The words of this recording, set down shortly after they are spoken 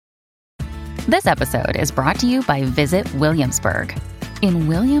This episode is brought to you by Visit Williamsburg. In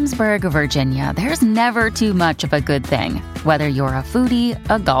Williamsburg, Virginia, there's never too much of a good thing. Whether you're a foodie,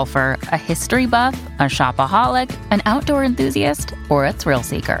 a golfer, a history buff, a shopaholic, an outdoor enthusiast, or a thrill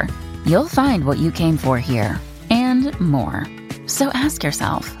seeker, you'll find what you came for here and more. So ask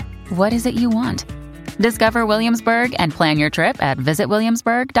yourself, what is it you want? Discover Williamsburg and plan your trip at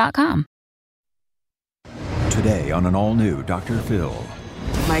visitwilliamsburg.com. Today on an all-new Dr. Phil.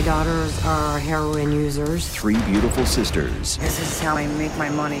 My daughters are heroin users. Three beautiful sisters. This is how I make my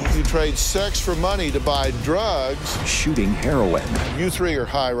money. You trade sex for money to buy drugs. Shooting heroin. You three are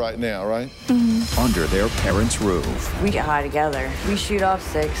high right now, right? Mm-hmm. Under their parents' roof. We get high together. We shoot off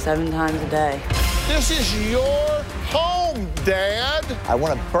 6-7 times a day. This is your home, Dad. I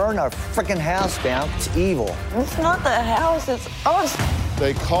want to burn our freaking house down. It's evil. It's not the house, it's us.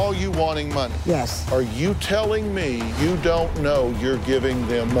 They call you wanting money. Yes. Are you telling me you don't know you're giving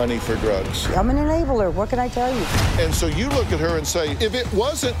them money for drugs? I'm an enabler. What can I tell you? And so you look at her and say, if it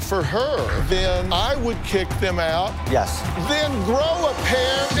wasn't for her, then I would kick them out. Yes. Then grow a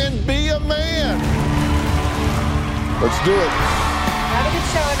pair and be a man. Let's do it. Have a good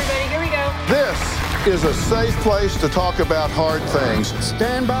show, everybody. Here we go. This is a safe place to talk about hard things.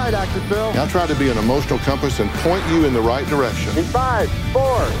 Stand by, Dr. Phil. I'll try to be an emotional compass and point you in the right direction. In 5, 4.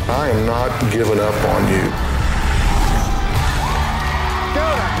 I am not giving up on you. Go,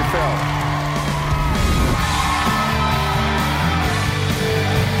 Dr. Phil.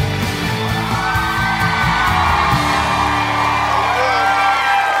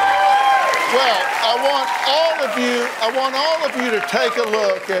 Well, I want all of you to take a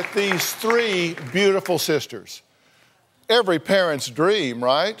look at these three beautiful sisters. Every parent's dream,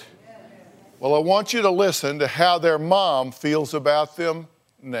 right? Well, I want you to listen to how their mom feels about them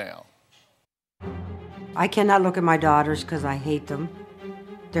now. I cannot look at my daughters because I hate them.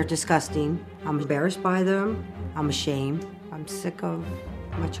 They're disgusting. I'm embarrassed by them. I'm ashamed. I'm sick of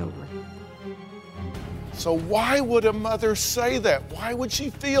my children. So why would a mother say that? Why would she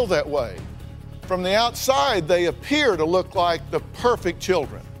feel that way? From the outside, they appear to look like the perfect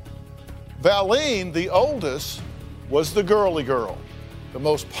children. Valine, the oldest, was the girly girl, the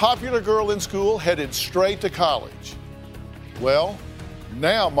most popular girl in school, headed straight to college. Well,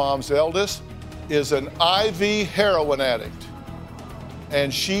 now Mom's eldest is an IV heroin addict,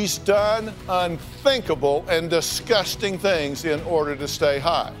 and she's done unthinkable and disgusting things in order to stay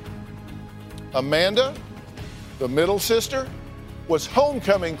high. Amanda, the middle sister, was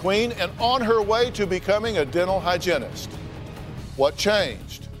homecoming queen and on her way to becoming a dental hygienist. What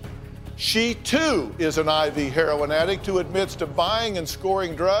changed? She too is an IV heroin addict who admits to buying and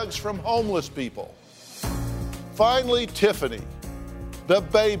scoring drugs from homeless people. Finally, Tiffany, the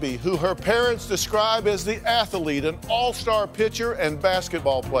baby who her parents describe as the athlete, an all-star pitcher and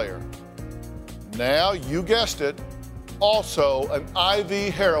basketball player. Now, you guessed it, also an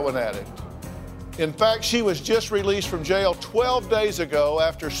IV heroin addict. In fact, she was just released from jail 12 days ago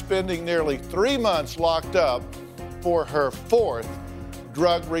after spending nearly 3 months locked up for her 4th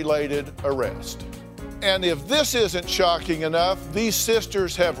drug-related arrest. And if this isn't shocking enough, these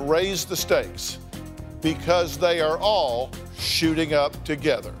sisters have raised the stakes because they are all shooting up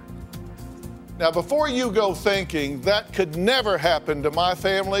together. Now, before you go thinking that could never happen to my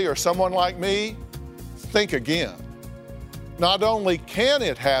family or someone like me, think again. Not only can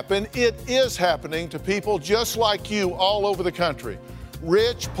it happen, it is happening to people just like you all over the country.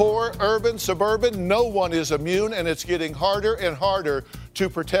 Rich, poor, urban, suburban, no one is immune, and it's getting harder and harder to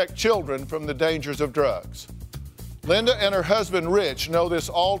protect children from the dangers of drugs. Linda and her husband Rich know this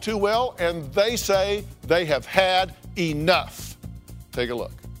all too well, and they say they have had enough. Take a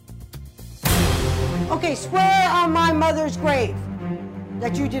look. Okay, swear on my mother's grave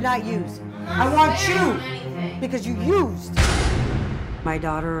that you did not use. I want you, because you used. My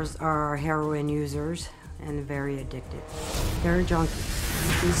daughters are heroin users and very addicted. They're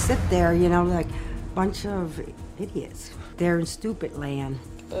junkies. You sit there, you know, like a bunch of idiots. They're in stupid land.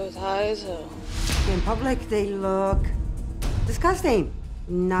 Those high as hell. In public, they look disgusting.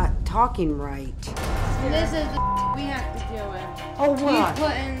 Not talking right. This is the we have to deal with. Oh, what?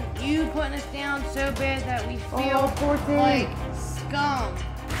 You putting us down so bad that we feel Oh, poor thing. like scum.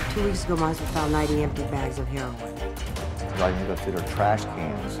 2 weeks ago, my husband found 90 empty bags of heroin. I can go through their trash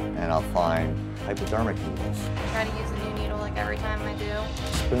cans and I'll find hypodermic needles, Try to use a new needle like every time I do.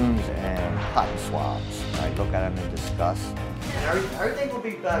 spoons, and cotton swabs. I look at them in disgust. Everything will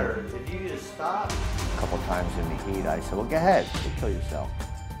be better if you just stop. A couple times in the heat, I said, well, go ahead, you kill yourself.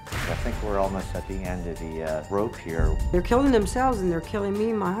 I think we're almost at the end of the rope here. They're killing themselves and they're killing me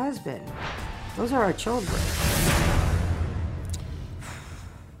and my husband. Those are our children.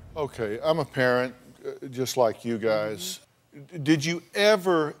 Okay, I'm a parent, just like you guys. Did you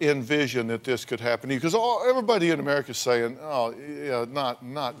ever envision that this could happen to you? Because everybody in America is saying, oh, yeah,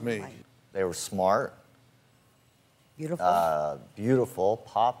 not me. They were smart. Beautiful. Beautiful,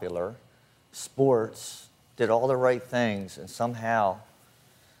 popular, sports, did all the right things, and somehow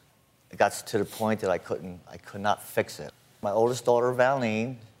it got to the point that I could not fix it. My oldest daughter,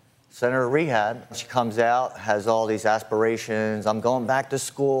 Valine, sent her to rehab. She comes out, has all these aspirations. I'm going back to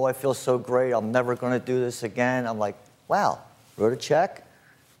school. I feel so great. I'm never going to do this again. I'm like, wow. Wrote a check,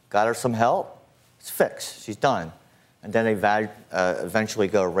 got her some help. It's fixed. She's done. And then they eventually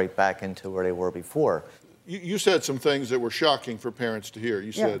go right back into where they were before. You said some things that were shocking for parents to hear.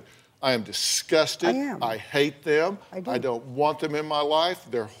 You said, I am disgusted. I am. I hate them. I don't want them in my life.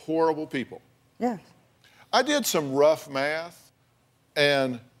 They're horrible people. Yes. I did some rough math,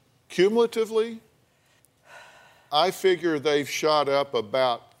 and cumulatively, I figure they've shot up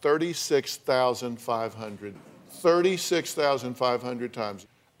about 36,500. 36,500 times.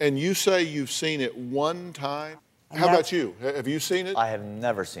 And you say you've seen it one time? How about you? Have you seen it? I have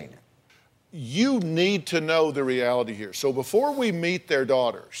never seen it. You need to know the reality here. So before we meet their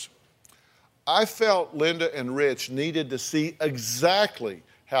daughters, I felt Linda and Rich needed to see exactly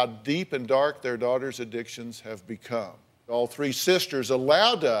how deep and dark their daughters' addictions have become. All three sisters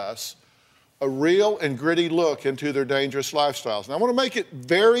allowed us a real and gritty look into their dangerous lifestyles. And I want to make it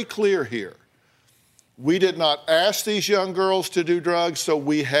very clear here. We did not ask these young girls to do drugs, so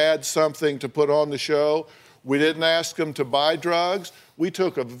we had something to put on the show. We didn't ask them to buy drugs. We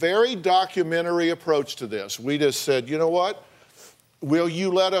took a very documentary approach to this. We just said, you know what? Will you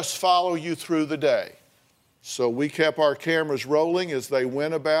let us follow you through the day? So we kept our cameras rolling as they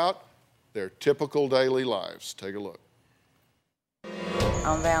went about their typical daily lives. Take a look.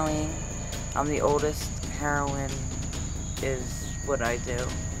 I'm Valine. I'm the oldest. Heroin is what I do.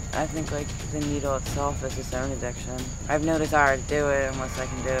 I think like the needle itself is its own addiction. I've no desire to do it unless I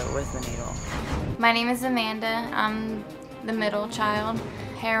can do it with the needle. My name is Amanda. I'm the middle child.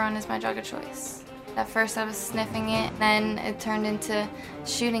 Heroin is my drug of choice. At first I was sniffing it, then it turned into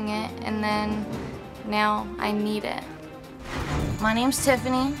shooting it, and then now I need it. My name's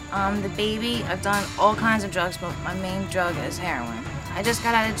Tiffany. I'm the baby. I've done all kinds of drugs, but my main drug is heroin. I just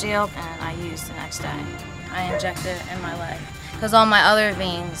got out of jail and I used the next day. I injected it in my leg because all my other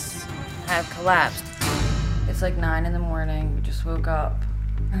veins have collapsed. It's like 9 in the morning. We just woke up.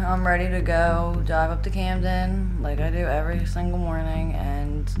 I'm ready to go drive up to Camden like I do every single morning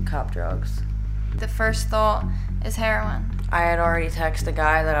and cop drugs. The first thought is heroin. I had already texted the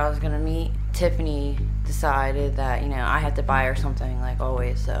guy that I was gonna meet. Tiffany decided that, I had to buy her something like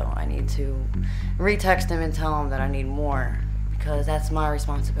always, so I need to re-text him and tell him that I need more because that's my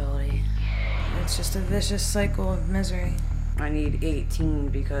responsibility. It's just a vicious cycle of misery. I need 18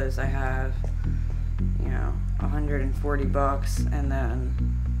 because I have, $140 and then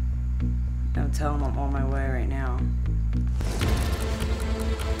I'll tell him I'm on my way right now.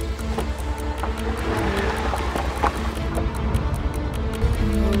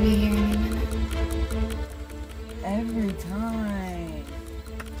 We'll be here in a minute. Every time.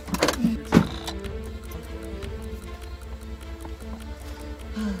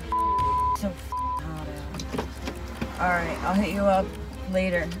 So hot out. Alright, I'll hit you up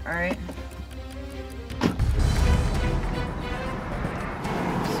later, alright? I'm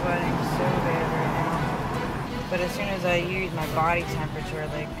sweating so bad right now. But as soon as I use, my body temperature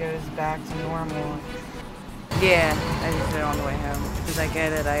goes back to normal. Yeah, I just did it on the way home. Because I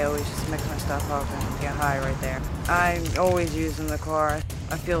get it, I always just mix my stuff up and get high right there. I always use in the car.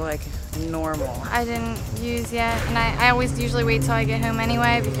 I feel like normal. I didn't use yet, and I always usually wait till I get home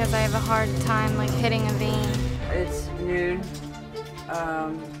anyway because I have a hard time hitting a vein. It's noon.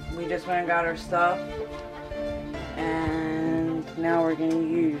 We just went and got our stuff. And now we're gonna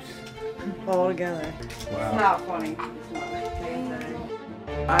use all together. Wow. It's not funny. It's not amazing.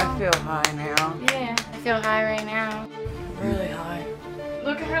 I feel high now. Yeah, I feel high right now. Really high.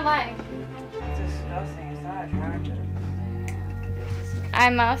 Look at her leg. It's disgusting. It's not attractive. I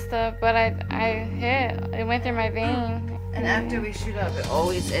must have, but I hit. It went through my vein. And after we shoot up, it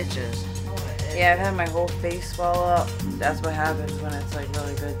always itches. Yeah, I've had my whole face swell up. That's what happens when it's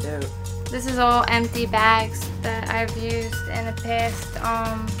really good dope. This is all empty bags that I've used in the past.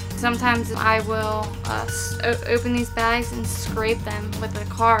 Sometimes I will open these bags and scrape them with a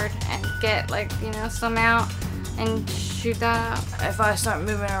card and get some out and shoot that up. If I start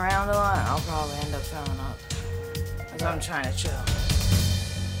moving around a lot, I'll probably end up throwing up. Because I'm trying to chill.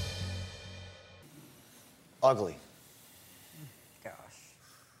 Ugly. Gosh.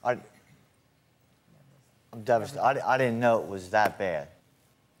 I'm devastated. I didn't know it was that bad.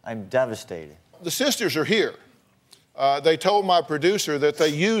 I'm devastated. The sisters are here. They told my producer that they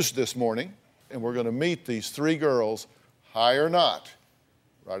used this morning, and we're going to meet these three girls, high or not,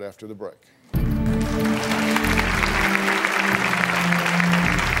 right after the break.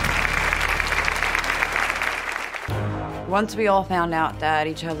 Once we all found out that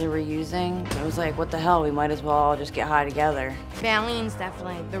each other were using, it was like, what the hell, we might as well all just get high together. Valen's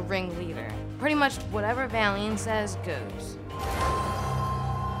definitely the ringleader. Pretty much whatever Valen says goes.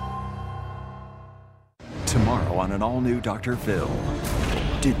 Tomorrow on an all-new Dr. Phil.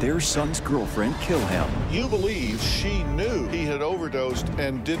 Did their son's girlfriend kill him? You believe she knew he had overdosed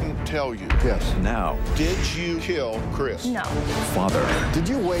and didn't tell you. Yes. Now, Did you kill Chris? No. father, Did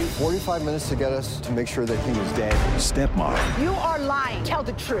you wait 45 minutes to get us to make sure that he was dead? stepmom, You are lying. Tell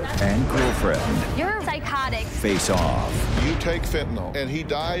the truth. and girlfriend You're psychotic. face off You take fentanyl, and he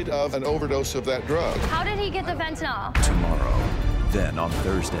died of an overdose of that drug. How did he get the fentanyl? tomorrow. Then on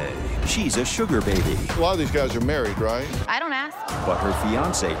Thursday, she's a sugar baby, A lot of these guys are married, right? I don't ask. but her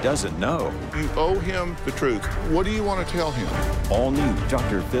fiance doesn't know. You owe him the truth. What do you want to tell him? All new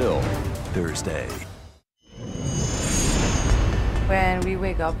Dr. Phil, Thursday. When we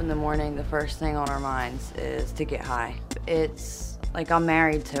wake up in the morning, the first thing on our minds is to get high. It's like I'm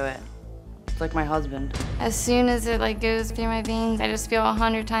married to it. It's like my husband. As soon as it like goes through my veins, I just feel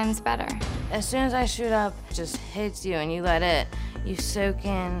 100 times better. As soon as I shoot up, it just hits you and you let it, you soak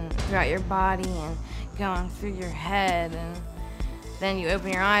in throughout your body and going through your head, and then you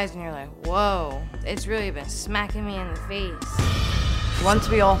open your eyes and you're like, whoa, it's really been smacking me in the face. Once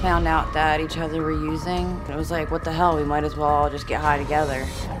we all found out that each other were using, it was like, what the hell, we might as well all just get high together.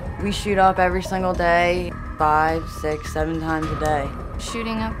 We shoot up every single day, 5, 6, 7 times a day.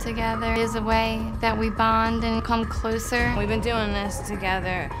 Shooting up together is a way that we bond and come closer. We've been doing this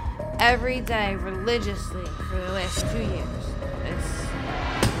together every day religiously for the last 2 years.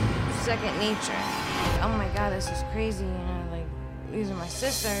 It's second nature. Like, oh my God, this is crazy, you know, like these are my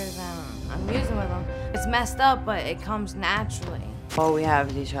sisters and I'm using with them. It's messed up, but it comes naturally. All we have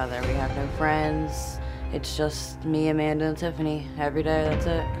is each other. We have no friends. It's just me, Amanda, and Tiffany. Every day, that's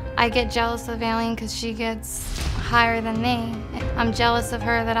it. I get jealous of Aileen because she gets higher than me. I'm jealous of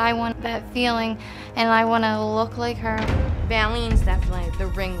her that I want that feeling and I want to look like her. Valen's definitely the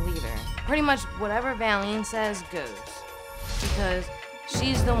ringleader. Pretty much whatever Valen says goes, because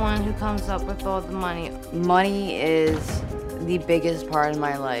she's the one who comes up with all the money. Money is the biggest part of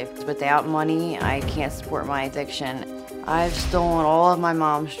my life. Without money, I can't support my addiction. I've stolen all of my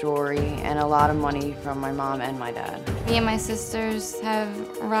mom's jewelry and a lot of money from my mom and my dad. Me and my sisters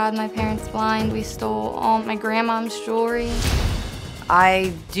have robbed my parents blind. We stole all my grandmom's jewelry.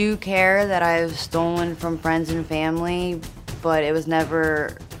 I do care that I've stolen from friends and family, but it was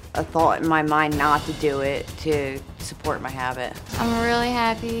never a thought in my mind not to do it to support my habit. I'm really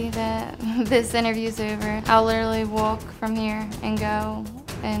happy that this interview's over. I'll literally walk from here and go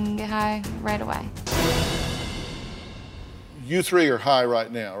and get high right away. You three are high right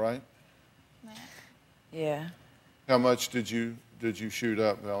now, right? Yeah, How much did you shoot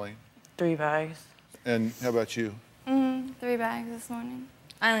up, Valeen? 3 bags. And how about you? 3 bags this morning.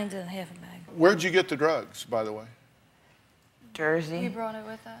 I only did half a bag. Where'd you get the drugs, by the way? Jersey. You brought it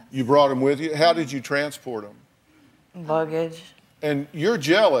with us. You brought them with you? How did you transport them? Luggage. And you're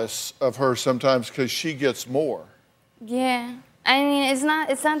jealous of her sometimes because she gets more. Yeah. I mean, it's not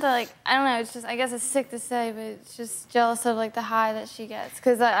that like, I don't know, it's just, I guess it's sick to say, but it's just jealous of like the high that she gets.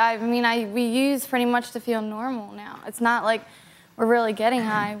 Because we use pretty much to feel normal now. It's not like we're really getting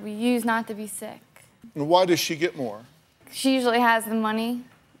high. We use not to be sick. And why does she get more? She usually has the money.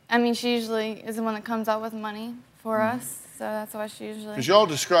 I mean, she usually is the one that comes up with money for us. So that's why she usually... Because y'all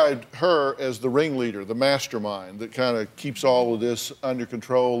described her as the ringleader, the mastermind that kind of keeps all of this under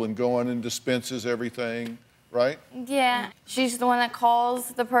control and going and dispenses everything, right? Yeah. She's the one that calls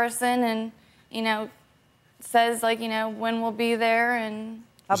the person and, you know, says, like, you know, when we'll be there and...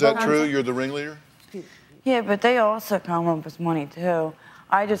 Is that true? You're the ringleader? Yeah, but they also come up with money, too.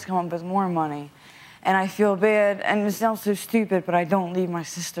 I just come up with more money. And I feel bad, and it sounds so stupid, but I don't leave my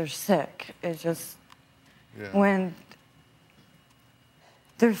sisters sick. It's just when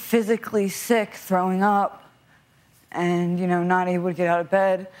they're physically sick, throwing up, and, you know, not able to get out of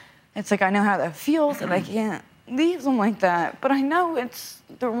bed, it's like I know how that feels, and I can't leave them like that. But I know it's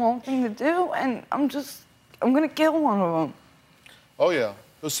the wrong thing to do, and I'm gonna kill one of them. Oh, yeah.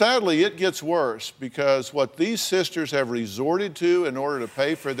 But sadly, it gets worse because what these sisters have resorted to in order to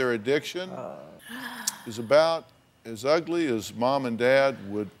pay for their addiction is about as ugly as mom and dad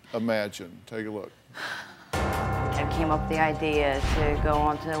would imagine. Take a look. I came up with the idea to go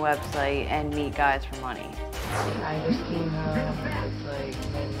onto the website and meet guys for money. I just came home, it's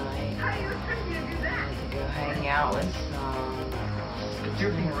like midnight. out with some old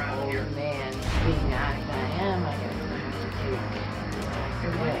man being act I am, I guess.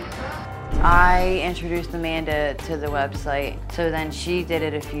 I introduced Amanda to the website, so then she did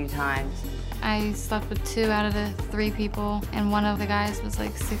it a few times. I slept with 2 out of the 3 people, and one of the guys was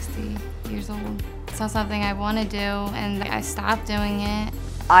like 60 years old. It's not something I want to do, and I stopped doing it.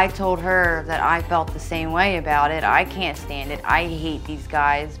 I told her that I felt the same way about it. I can't stand it. I hate these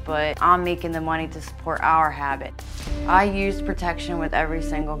guys, but I'm making the money to support our habit. I used protection with every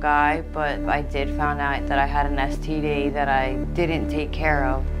single guy, but I did find out that I had an STD that I didn't take care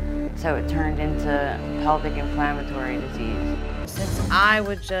of. So it turned into pelvic inflammatory disease. Since I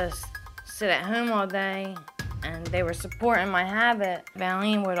would just sit at home all day and they were supporting my habit,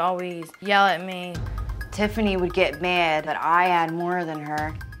 Valine would always yell at me. Tiffany would get mad that I had more than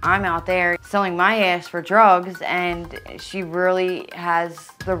her. I'm out there selling my ass for drugs, and she really has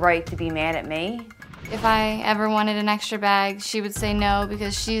the right to be mad at me. If I ever wanted an extra bag, she would say no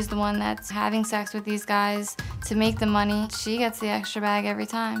because she's the one that's having sex with these guys to make the money. She gets the extra bag every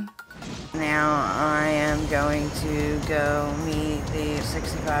time. Now I am going to go meet the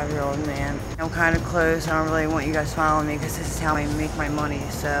 65-year-old man. I'm kind of close. I don't really want you guys following me because this is how I make my money,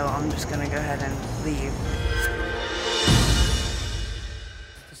 so I'm just going to go ahead and leave.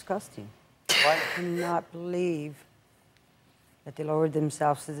 It's disgusting. I cannot believe that they lowered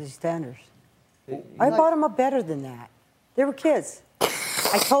themselves to these standards. I brought them up better than that. They were kids.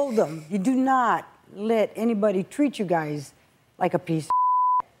 I told them, you do not let anybody treat you guys like a piece of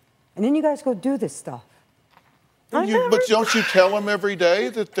and then you guys go do this stuff. But don't you tell them every day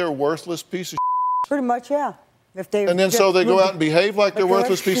that they're worthless piece of Pretty much, yeah. If they and then so they go out and behave like they're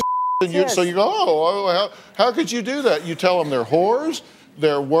worthless piece of and you, so you go, oh, how could you do that? You tell them they're whores,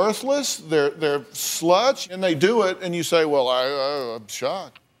 they're worthless, they're sluts, and they do it, and you say, well, I'm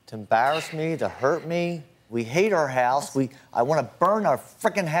shocked. To embarrass me, to hurt me. We hate our house. I want to burn our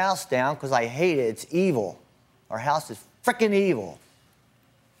frickin' house down because I hate it. It's evil. Our house is frickin' evil.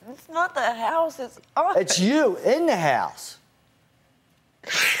 It's not the house, it's us. It's you in the house.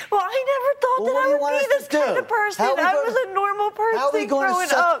 Well, I never thought that I would be this kind of person. I was a normal person growing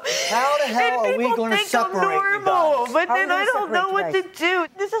up. How the hell are we going to separate you guys? But then I don't know what to do.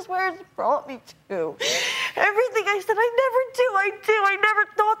 This is where it's brought me to. Everything I said I never do, I do. I never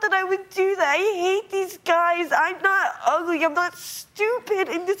thought that I would do that. I hate these guys. I'm not ugly. I'm not stupid.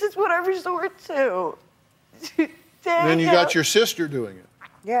 And this is what I resort to. Then you got your sister doing it.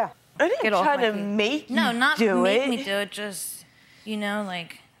 Yeah. I didn't try to make you No, not do make it. me do it, just, you know,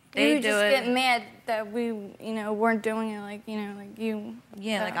 like, You they would do just it. get mad that we, weren't doing it like you.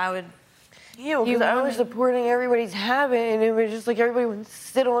 Yeah, like I would. Yeah, because I was supporting everybody's habit, and it was just like everybody would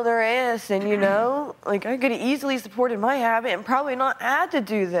sit on their ass, and like I could have easily supported my habit and probably not had to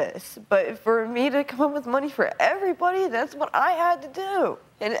do this. But for me to come up with money for everybody, that's what I had to do.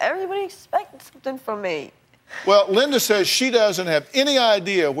 And everybody expected something from me. Well, Linda says she doesn't have any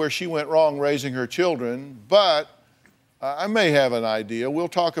idea where she went wrong raising her children, but I may have an idea. We'll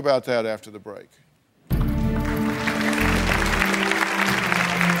talk about that after the break.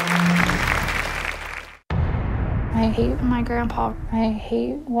 I hate my grandpa. I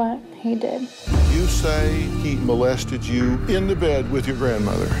hate what he did. You say he molested you in the bed with your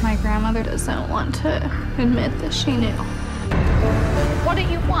grandmother. My grandmother doesn't want to admit that she knew. What do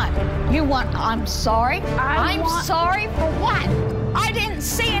you want? You want I'm sorry? I'm sorry for what? I didn't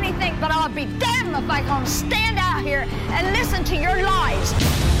see anything, but I'll be damned if I'm gonna stand out here and listen to your lies.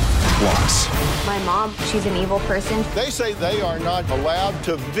 Plus, my mom, she's an evil person. They say they are not allowed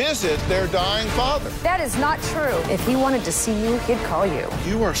to visit their dying father. That is not true. If he wanted to see you, he'd call you.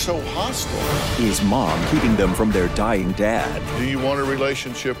 You are so hostile. is mom keeping them from their dying dad? Do you want a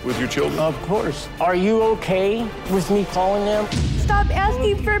relationship with your children? Of course. Are you okay with me calling them? Stop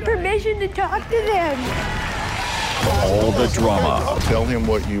asking for permission to talk to them. All the drama. Tell him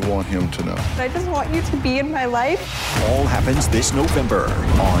what you want him to know. I just want you to be in my life. All happens this November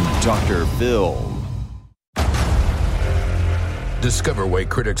on Dr. Phil. Discover why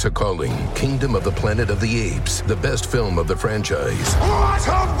critics are calling Kingdom of the Planet of the Apes the best film of the franchise. What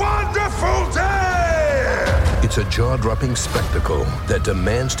a wonderful day! It's a jaw-dropping spectacle that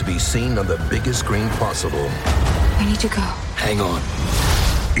demands to be seen on the biggest screen possible. I need to go. Hang on.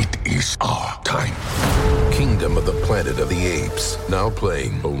 It is our time. Kingdom of the Planet of the Apes. Now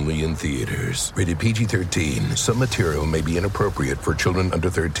playing only in theaters. Rated PG-13. Some material may be inappropriate for children under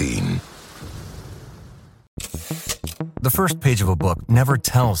 13. The first page of a book never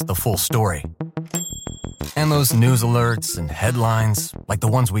tells the full story. And those news alerts and headlines, like the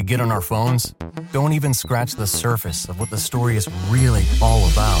ones we get on our phones, don't even scratch the surface of what the story is really all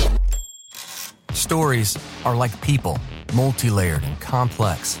about. stories are like people, multi-layered and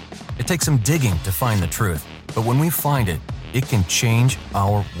complex. It takes some digging to find the truth, but when we find it, it can change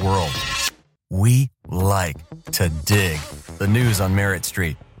our world. We like to dig. The news on Merritt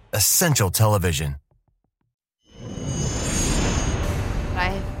Street. Essential television.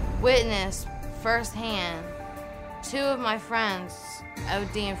 I witnessed firsthand 2 of my friends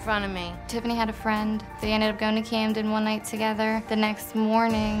OD in front of me. Tiffany had a friend. They ended up going to Camden one night together. The next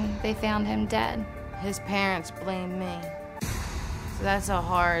morning, they found him dead. His parents blamed me. So that's a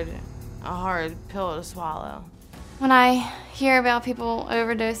hard pill to swallow. When I hear about people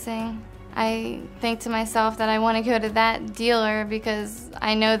overdosing, I think to myself that I want to go to that dealer because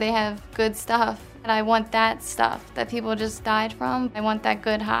I know they have good stuff. And I want that stuff that people just died from. I want that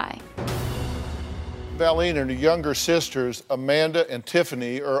good high. Valene and her younger sisters, Amanda and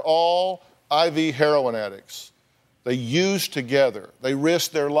Tiffany, are all IV heroin addicts. They use together. They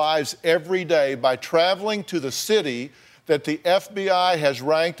risk their lives every day by traveling to the city that the FBI has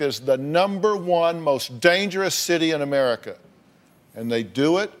ranked as the #1 most dangerous city in America. And they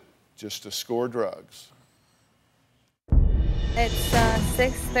do it just to score drugs. It's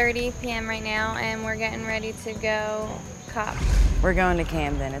 6:30 p.m. right now, and we're getting ready to go cop. We're going to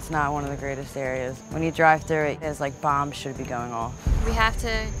Camden. It's not one of the greatest areas. When you drive through it, it's like bombs should be going off. We have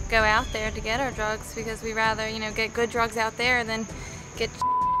to go out there to get our drugs because we rather, get good drugs out there than get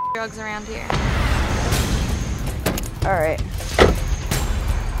drugs around here. All right.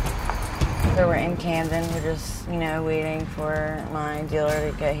 So we're in Camden. We're just, waiting for my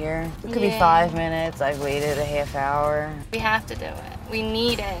dealer to get here. It could be 5 minutes. I've waited a half hour. We have to do it. We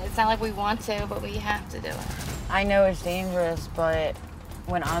need it. It's not like we want to, but we have to do it. I know it's dangerous, but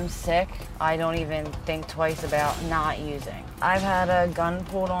when I'm sick, I don't even think twice about not using. I've had a gun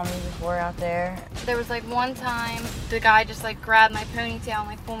pulled on me before out there. There was one time the guy just grabbed my ponytail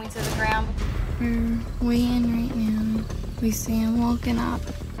and pulled me to the ground. We're waiting right now. We see him walking up.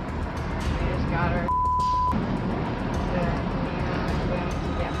 We just got her to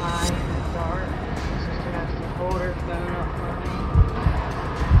get high in the dark. My sister has to hold her phone up for me.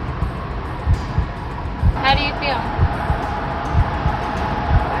 How do you feel?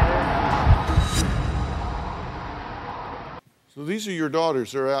 So these are your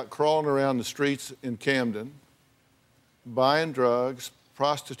daughters. They're out crawling around the streets in Camden, buying drugs,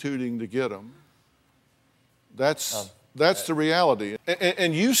 prostituting to get them. That's the reality.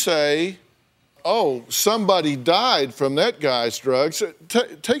 And you say, oh, somebody died from that guy's drugs.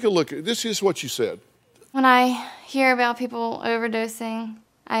 Take a look. This is what you said. When I hear about people overdosing,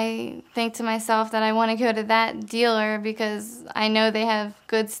 I think to myself that I want to go to that dealer because I know they have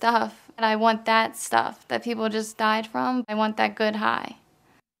good stuff. And I want that stuff that people just died from. I want that good high.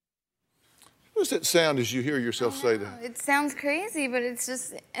 How does it sound as you hear yourself say that? It sounds crazy, but it's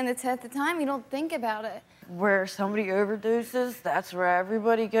just, and it's at the time, you don't think about it. Where somebody overdoses, that's where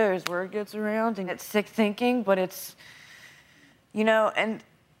everybody goes, where it gets around, and it's sick thinking, but it's, and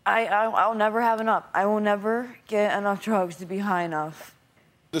I'll never have enough. I will never get enough drugs to be high enough.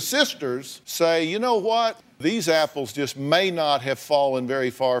 The sisters say, you know what? These apples just may not have fallen very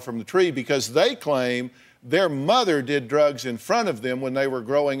far from the tree because they claim their mother did drugs in front of them when they were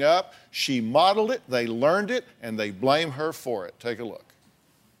growing up. She modeled it, they learned it, and they blame her for it. Take a look.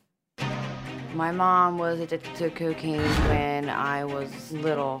 My mom was addicted to cocaine when I was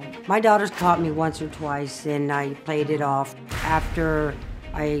little. My daughters caught me once or twice, and I played it off. After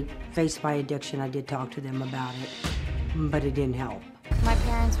I faced my addiction, I did talk to them about it, but it didn't help. My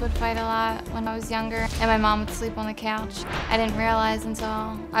parents would fight a lot when I was younger, and my mom would sleep on the couch. I didn't realize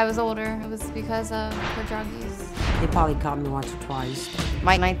until I was older it was because of her drug use. They probably caught me once or twice.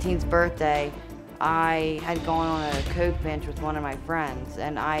 My 19th birthday, I had gone on a coke binge with one of my friends,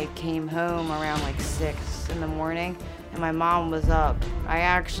 and I came home around 6 in the morning, and my mom was up. I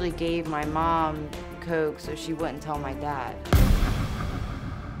actually gave my mom coke so she wouldn't tell my dad.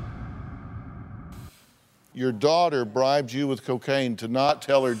 Your daughter bribed you with cocaine to not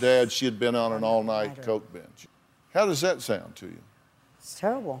tell her dad she had been on an all-night coke binge. How does that sound to you? It's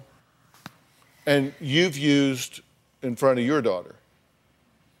terrible. And you've used in front of your daughter?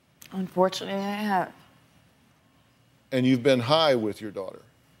 Unfortunately, I have. And you've been high with your daughter?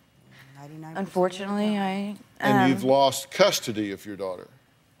 Unfortunately, I And you've lost custody of your daughter?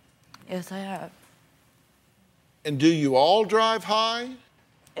 Yes, I have. And do you all drive high?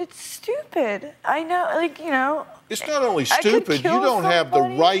 It's stupid. I know, It's not only stupid, you don't have the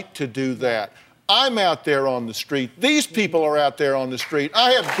right to do that. I'm out there on the street. These people are out there on the street.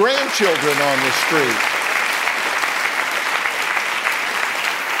 I have grandchildren on the street.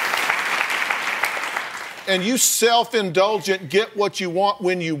 and you self-indulgent, get what you want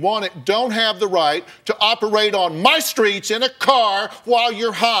when you want it, don't have the right to operate on my streets in a car while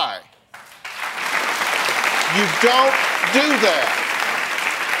you're high. You don't do that.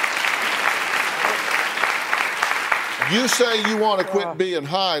 You say you want to quit being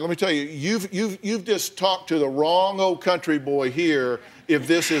high. Let me tell you, you've just talked to the wrong old country boy here if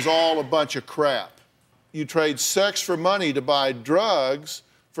this is all a bunch of crap. You trade sex for money to buy drugs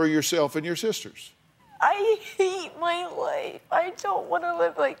for yourself and your sisters. I hate my life. I don't want to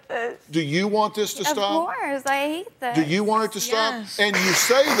live like this. Do you want this to stop? Of course, I hate this. Do you want it to stop? Yes. And you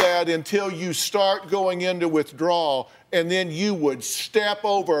say that until you start going into withdrawal, and then you would step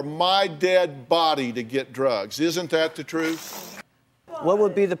over my dead body to get drugs. Isn't that the truth? What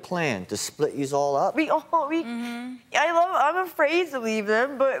would be the plan? To split you all up? I'm afraid to leave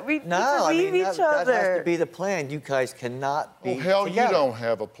them, but we No, need to I leave mean, each that other. has to be the plan. You guys cannot be Well, hell, together. you don't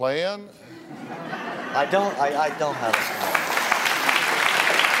have a plan. I don't have a plan.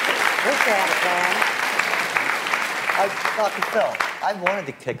 Wish they had a plan. Dr. Phil, I wanted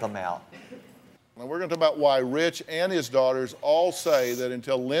to kick him out. Now, we're going to talk about why Rich and his daughters all say that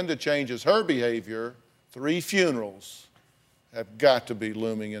until Linda changes her behavior, 3 funerals have got to be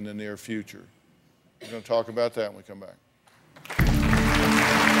looming in the near future. We're going to talk about that when we come back.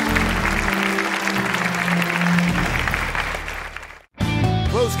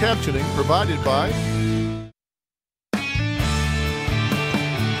 Closed captioning provided by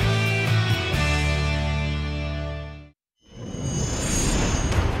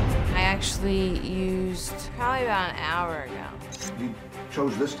I actually used probably about an hour ago. You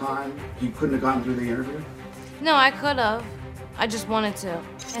chose this time? You couldn't have gone through the interview? No, I could have. I just wanted to.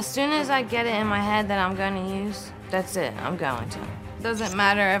 As soon as I get it in my head that I'm going to use, that's it. I'm going to. Doesn't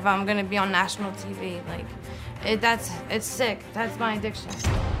matter if I'm going to be on national TV. Like, it's sick. That's my addiction.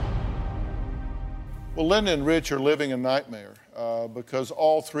 Well, Linda and Rich are living a nightmare because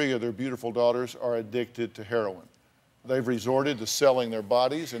all 3 of their beautiful daughters are addicted to heroin. They've resorted to selling their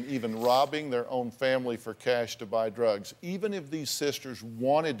bodies and even robbing their own family for cash to buy drugs. Even if these sisters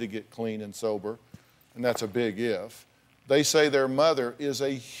wanted to get clean and sober, and that's a big if, they say their mother is a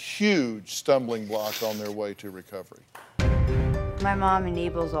huge stumbling block on their way to recovery. My mom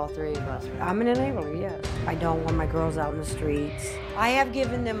enables all 3 of us. I'm an enabler, yes. I don't want my girls out in the streets. I have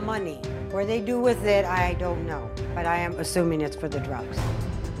given them money. Where they do with it, I don't know. But I am assuming it's for the drugs.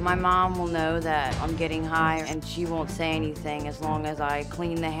 My mom will know that I'm getting high, and she won't say anything as long as I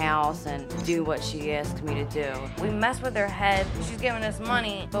clean the house and do what she asks me to do. We mess with her head. She's giving us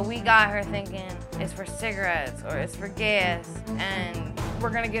money, but we got her thinking it's for cigarettes or it's for gas, and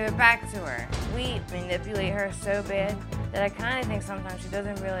we're gonna give it back to her. We manipulate her so bad that I kind of think sometimes she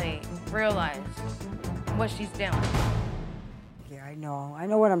doesn't really realize what she's doing. Yeah, I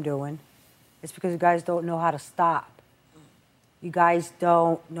know what I'm doing. It's because you guys don't know how to stop. You guys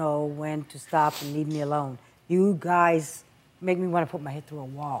don't know when to stop and leave me alone. You guys make me want to put my head through a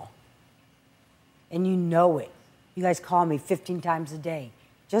wall. And you know it. You guys call me 15 times a day,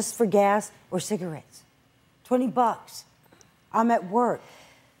 just for gas or cigarettes. $20. I'm at work.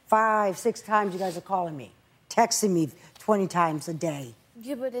 5, 6 times you guys are calling me, texting me 20 times a day.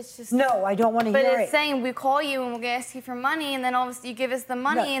 Yeah, but it's just... No, I don't want to hear it. But it's saying we call you and we're going to ask you for money, and then all of a sudden you give us the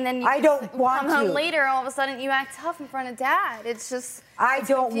money, No, and then you I don't want come home to. later, all of a sudden you act tough in front of Dad. It's just... I it's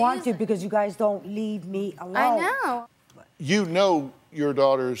don't want to confusing. because you guys don't leave me alone. I know. You know your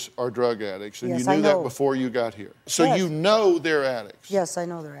daughters are drug addicts, and Yes, you knew I that know. before you got here. So Yes. you know they're addicts. Yes, I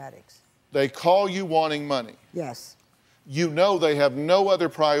know they're addicts. They call you wanting money. Yes. You know they have no other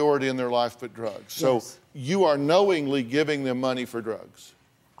priority in their life but drugs. So Yes. you are knowingly giving them money for drugs.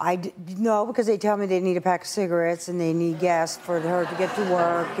 No, because they tell me they need a pack of cigarettes and they need gas for her to get to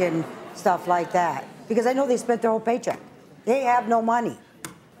work and stuff like that. Because I know they spent their whole paycheck. They have no money.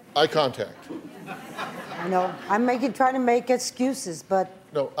 Eye contact. I know. I'm trying to make excuses, but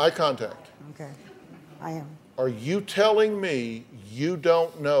No, eye contact. okay, I am. Are you telling me you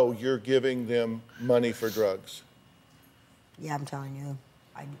don't know you're giving them money for drugs? Yeah, I'm telling you.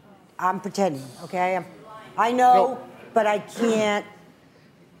 I'm pretending, okay? I know, but I can't.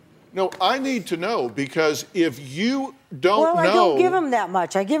 No, I need to know because if you don't Well, know... I don't give them that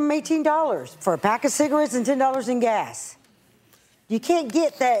much. I give them $18 for a pack of cigarettes and $10 in gas. You can't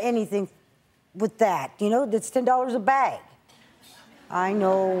get anything with that. You know, that's $10 a bag. I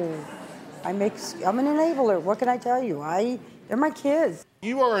know. I'm an enabler. What can I tell you? They're my kids.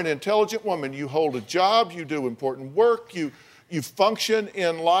 You are an intelligent woman. You hold a job. You do important work. You function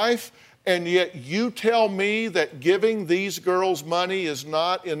in life. And yet you tell me that giving these girls money is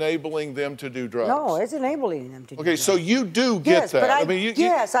not enabling them to do drugs. No, it's enabling them to do Okay, drugs. so you do get Yes, that. but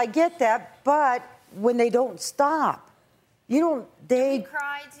yes, I get that, but when they don't stop. You don't, they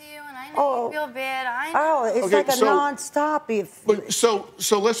cry too, and I know you feel bad. I know. Oh, it's like a non-stop.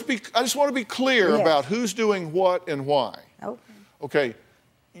 So let's be, I just want to be clear about who's doing what and why. Okay.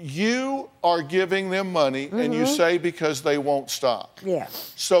 You are giving them money, and you say because they won't stop. Yeah.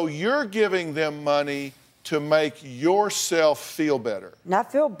 So you're giving them money to make yourself feel better.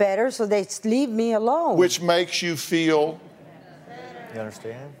 Not feel better, so they leave me alone. Which makes you feel... You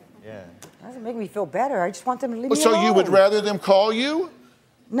understand? Yeah. Doesn't make me feel better. I just want them to leave me alone. So you would rather them call you?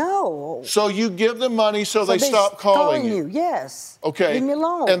 No. So you give them money so they stop calling you? Yes. Okay. Leave me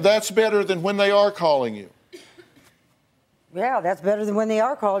alone. And that's better than when they are calling you? Yeah, that's better than when they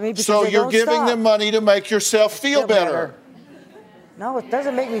are calling me because so they you're don't giving stop. them money to make yourself feel better. No, it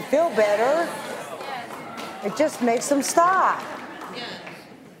doesn't make me feel better. It just makes them stop.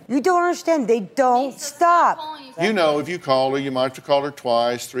 You don't understand. They don't stop. You know, if you call her, you might have to call her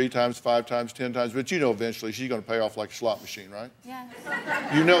twice, 3 times, 5 times, 10 times, but you know eventually she's going to pay off like a slot machine, right? Yeah.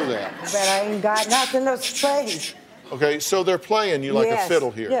 You know that. But I ain't got nothing to play. Okay, so they're playing you like a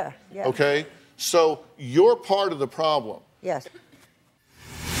fiddle here. Yeah. Okay? So you're part of the problem. Yes.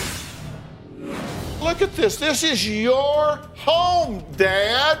 Look at this. This is your home,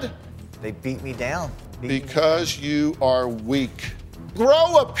 Dad. They beat me down. Because you are weak.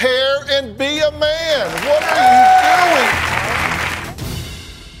 Grow a pair and be a man. What are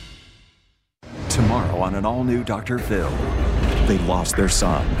you doing? Tomorrow on an all-new Dr. Phil. They lost their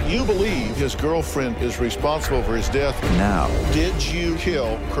son. You believe his girlfriend is responsible for his death. Now. Did you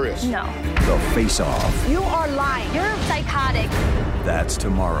kill Chris? No. The face-off. You are lying. You're psychotic. That's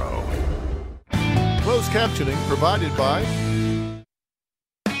tomorrow. Closed captioning provided by...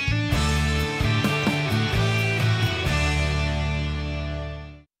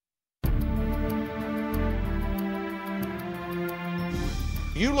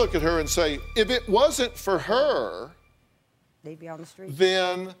 You look at her and say, if it wasn't for her, they'd be on the street.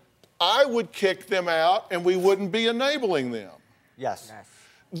 Then I would kick them out and we wouldn't be enabling them. Yes.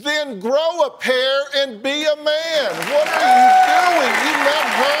 Then grow a pair and be a man. What are you doing?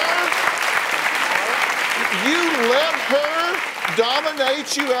 You let her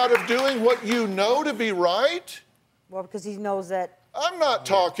dominate you out of doing what you know to be right? Well, because he knows that. I'm not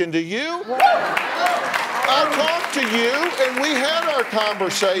talking to you. I talked to you, and we had our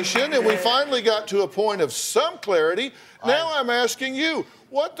conversation, and we finally got to a point of some clarity. Now I'm asking you,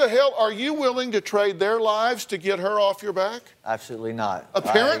 what the hell, are you willing to trade their lives to get her off your back? Absolutely not.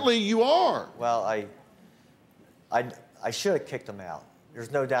 Apparently you are. Well, I should have kicked them out.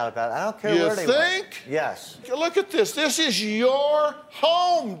 There's no doubt about it. I don't care where they went. You think? Yes. Look at this. This is your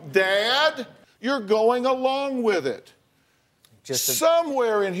home, Dad. You're going along with it.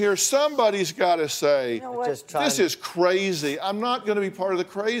 Somewhere in here, somebody's got to say, this is crazy. I'm not going to be part of the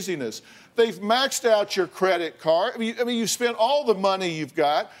craziness. They've maxed out your credit card. I mean, you spent all the money you've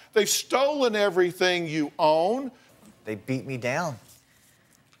got. They've stolen everything you own. They beat me down.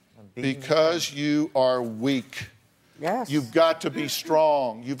 Because you are weak. Yes. You've got to be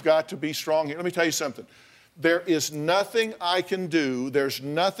strong. You've got to be strong here. Let me tell you something. There is nothing I can do. There's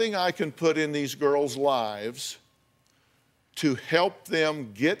nothing I can put in these girls' lives to help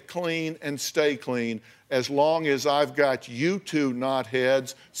them get clean and stay clean as long as I've got you two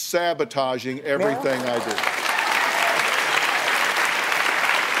knotheads sabotaging everything I do.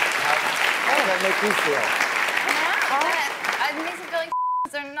 How does that make you feel? It makes me feel like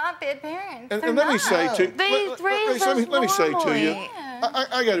they're not bad parents. And let me say to you, Yeah.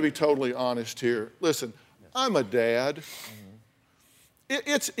 I got to be totally honest here. Listen, I'm a dad.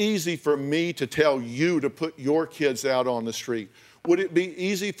 It's easy for me to tell you to put your kids out on the street. Would it be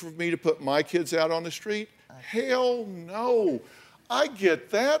easy for me to put my kids out on the street? Hell no. I get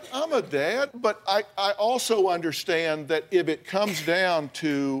that. I'm a dad. But I also understand that if it comes down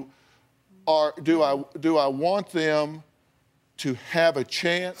to do I want them to have a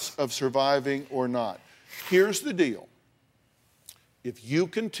chance of surviving or not? Here's the deal. If you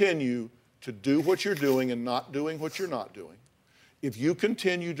continue to do what you're doing and not doing what you're not doing, if you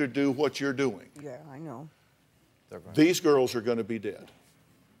continue to do what you're doing, yeah, I know. These girls are going to be dead.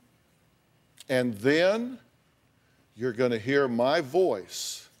 And then you're going to hear my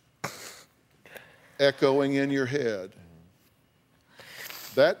voice echoing in your head.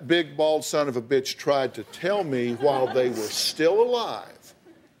 That big, bald son of a bitch tried to tell me while they were still alive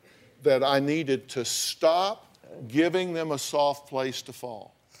that I needed to stop giving them a soft place to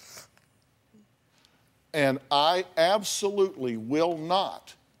fall. And I absolutely will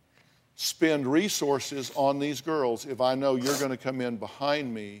not spend resources on these girls if I know you're going to come in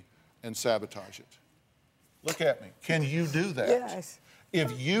behind me and sabotage it. Look at me. Can you do that? Yes.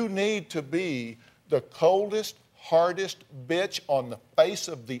 If you need to be the coldest, hardest bitch on the face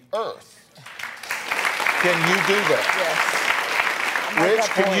of the earth. Can you do that? Yes. Rich,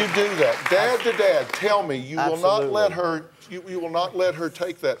 can you do that? Dad to dad, tell me you will not let her. You will not let her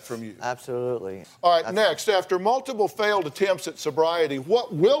take that from you. Absolutely. All right, next, after multiple failed attempts at sobriety,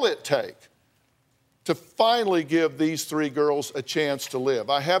 what will it take to finally give these 3 girls a chance to live?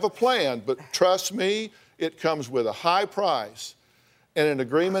 I have a plan, but trust me, it comes with a high price and an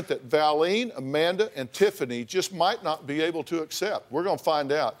agreement that Valine, Amanda, and Tiffany just might not be able to accept. We're going to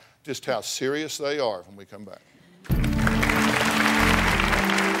find out just how serious they are when we come back.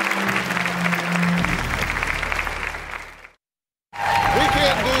 We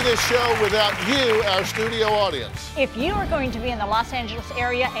can't do this show without you, our studio audience. If you are going to be in the Los Angeles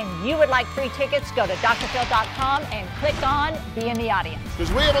area and you would like free tickets, go to drphil.com and click on Be in the Audience.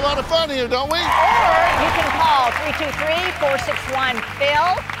 Because we have a lot of fun here, don't we? Or you can call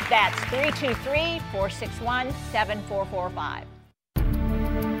 323-461-PHIL. That's 323-461-7445.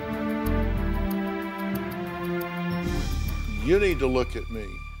 You need to look at me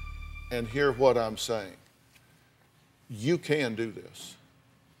and hear what I'm saying. You can do this.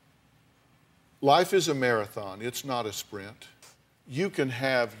 Life is a marathon, it's not a sprint. You can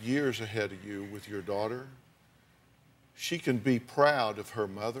have years ahead of you with your daughter. She can be proud of her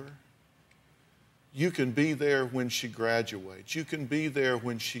mother. You can be there when she graduates. You can be there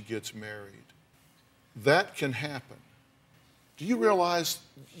when she gets married. That can happen. Do you realize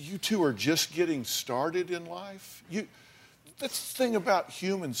you two are just getting started in life? That's the thing about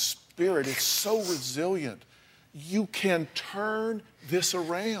human spirit, it's so resilient. You can turn this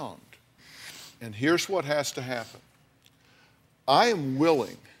around. And here's what has to happen. I am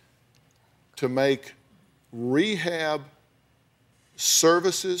willing to make rehab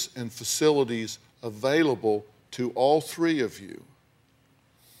services and facilities available to all 3 of you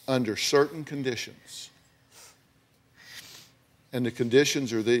under certain conditions. And the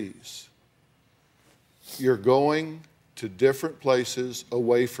conditions are these. You're going to different places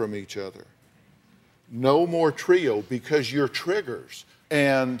away from each other. No more trio because you're triggers.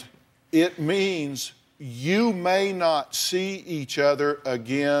 And it means you may not see each other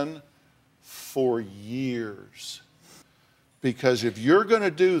again for years. Because if you're going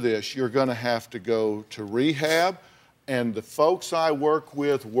to do this, you're going to have to go to rehab. And the folks I work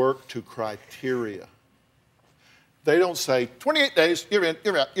with work to criteria. They don't say, 28 days, you're in,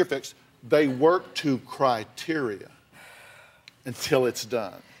 you're out, you're fixed. They work to criteria until it's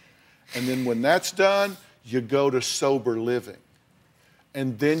done. And then when that's done, you go to sober living.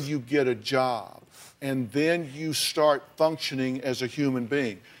 And then you get a job. And then you start functioning as a human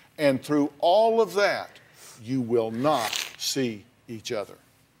being. And through all of that, you will not see each other.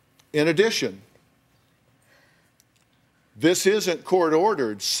 In addition, this isn't court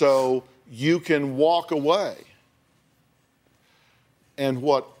ordered, so you can walk away. And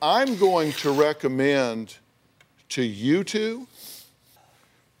what I'm going to recommend to you two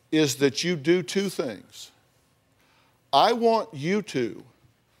is that you do 2 things. I want you two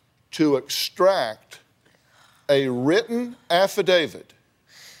to extract a written affidavit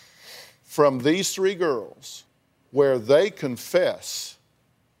from these 3 girls where they confess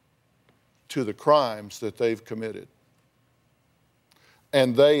to the crimes that they've committed.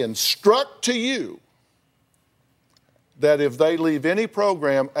 And they instruct to you that if they leave any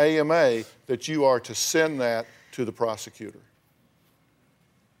program, AMA, that you are to send that to the prosecutor.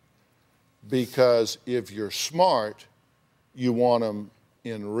 Because if you're smart, you want them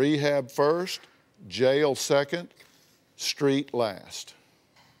in rehab first, jail second, street last.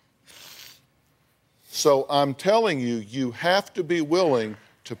 So I'm telling you, you have to be willing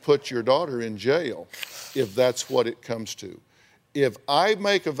to put your daughter in jail if that's what it comes to. If I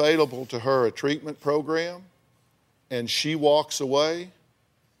make available to her a treatment program and she walks away,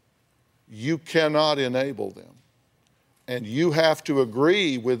 you cannot enable them. And you have to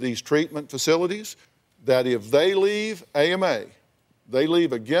agree with these treatment facilities that if they leave AMA, they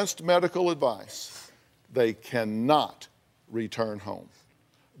leave against medical advice, they cannot return home.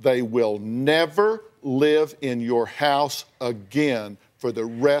 They will never live in your house again for the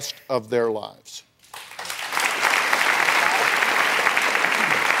rest of their lives.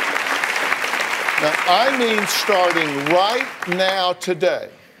 Now, I mean starting right now today,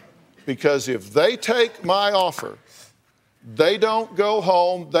 because if they take my offer, they don't go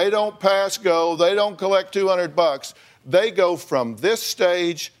home, they don't pass go, they don't collect $200, they go from this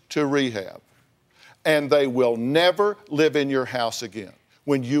stage to rehab. And they will never live in your house again.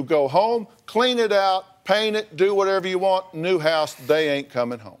 When you go home, clean it out, paint it, do whatever you want, new house, they ain't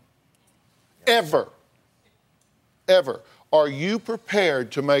coming home. Ever. Ever. Are you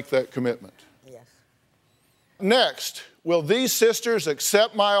prepared to make that commitment? Yes. Next, will these sisters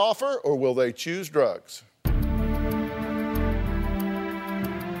accept my offer or will they choose drugs?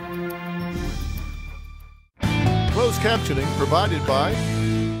 Closed captioning provided by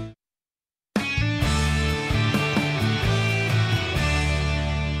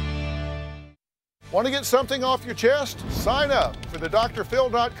Want to get something off your chest? Sign up for the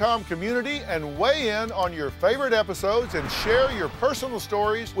drphil.com community and weigh in on your favorite episodes and share your personal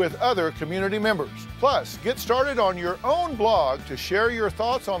stories with other community members. Plus, get started on your own blog to share your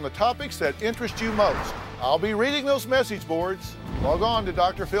thoughts on the topics that interest you most. I'll be reading those message boards. Log on to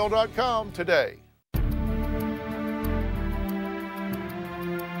drphil.com today.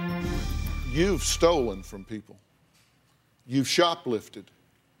 You've stolen from people. You've shoplifted.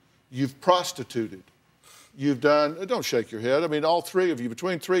 You've prostituted. You've done, don't shake your head. I mean, all three of you,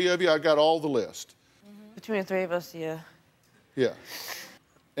 between three of you, I got all the list. Mm-hmm. Between the three of us, yeah. Yeah.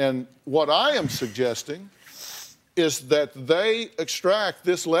 And what I am suggesting is that they extract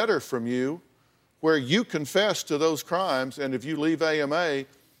this letter from you where you confess to those crimes, and if you leave AMA,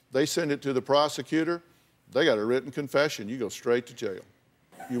 they send it to the prosecutor. They got a written confession. You go straight to jail.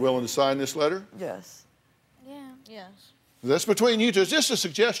 You willing to sign this letter? Yes. Yeah. Yes. That's between you two. It's just a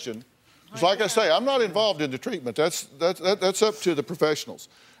suggestion. It's like I say, I'm not involved in the treatment. That's up to the professionals.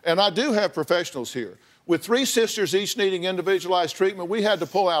 And I do have professionals here. With three sisters each needing individualized treatment, we had to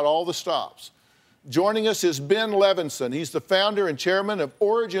pull out all the stops. Joining us is Ben Levinson. He's the founder and chairman of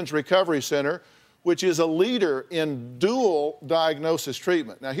Origins Recovery Center, which is a leader in dual diagnosis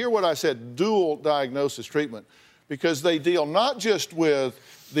treatment. Now, hear what I said, dual diagnosis treatment, because they deal not just with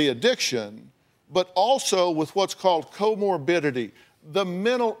the addiction, but also with what's called comorbidity, the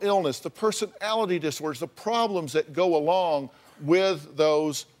mental illness, the personality disorders, the problems that go along with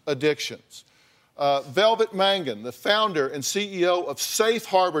those addictions. Velvet Mangan, the founder and CEO of Safe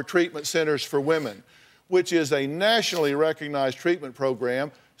Harbor Treatment Centers for Women, which is a nationally recognized treatment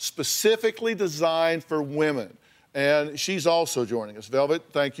program specifically designed for women. And she's also joining us. Velvet,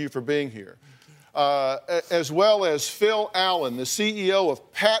 thank you for being here. As well as Phil Allen, the CEO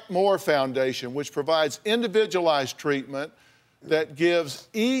of Pat Moore Foundation, which provides individualized treatment that gives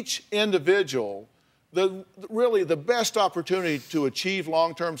each individual really the best opportunity to achieve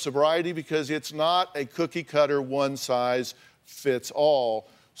long-term sobriety, because it's not a cookie-cutter, one-size-fits-all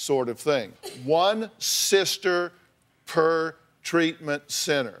sort of thing. One sister per treatment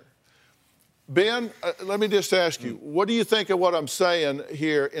center. Ben, let me just ask you, what do you think of what I'm saying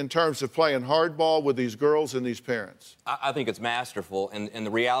here in terms of playing hardball with these girls and these parents? I think it's masterful, and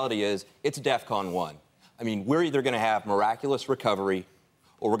the reality is it's DEFCON 1. I mean, we're either going to have miraculous recovery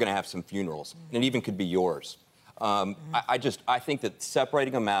or we're going to have some funerals, and it even could be yours. I think that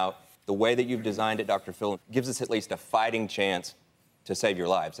separating them out, the way that you've designed it, Dr. Phil, gives us at least a fighting chance to save your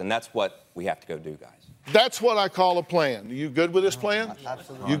lives, and that's what we have to go do, guys. That's what I call a plan. You good with this plan?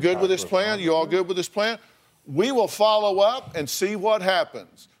 Absolutely. You good with this plan? You all good with this plan? We will follow up and see what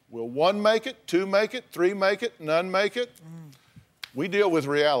happens. Will one make it, two make it, three make it, none make it? We deal with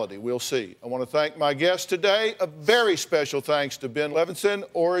reality. We'll see. I want to thank my guests today. A very special thanks to Ben Levinson,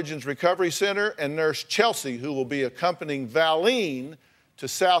 Origins Recovery Center, and Nurse Chelsea, who will be accompanying Valine to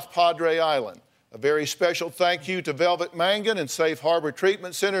South Padre Island. A very special thank you to Velvet Mangan and Safe Harbor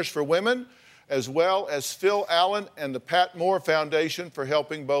Treatment Centers for Women, as well as Phil Allen and the Pat Moore Foundation for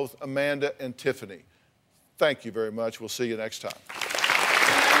helping both Amanda and Tiffany. Thank you very much. We'll see you next time.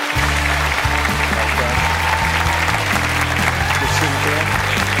 Good seeing you, Ben.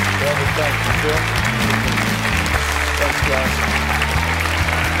 Velvet, thank you, Phil. Thanks, guys.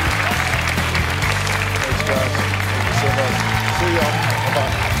 Thanks, guys. Thank you so much. See y'all.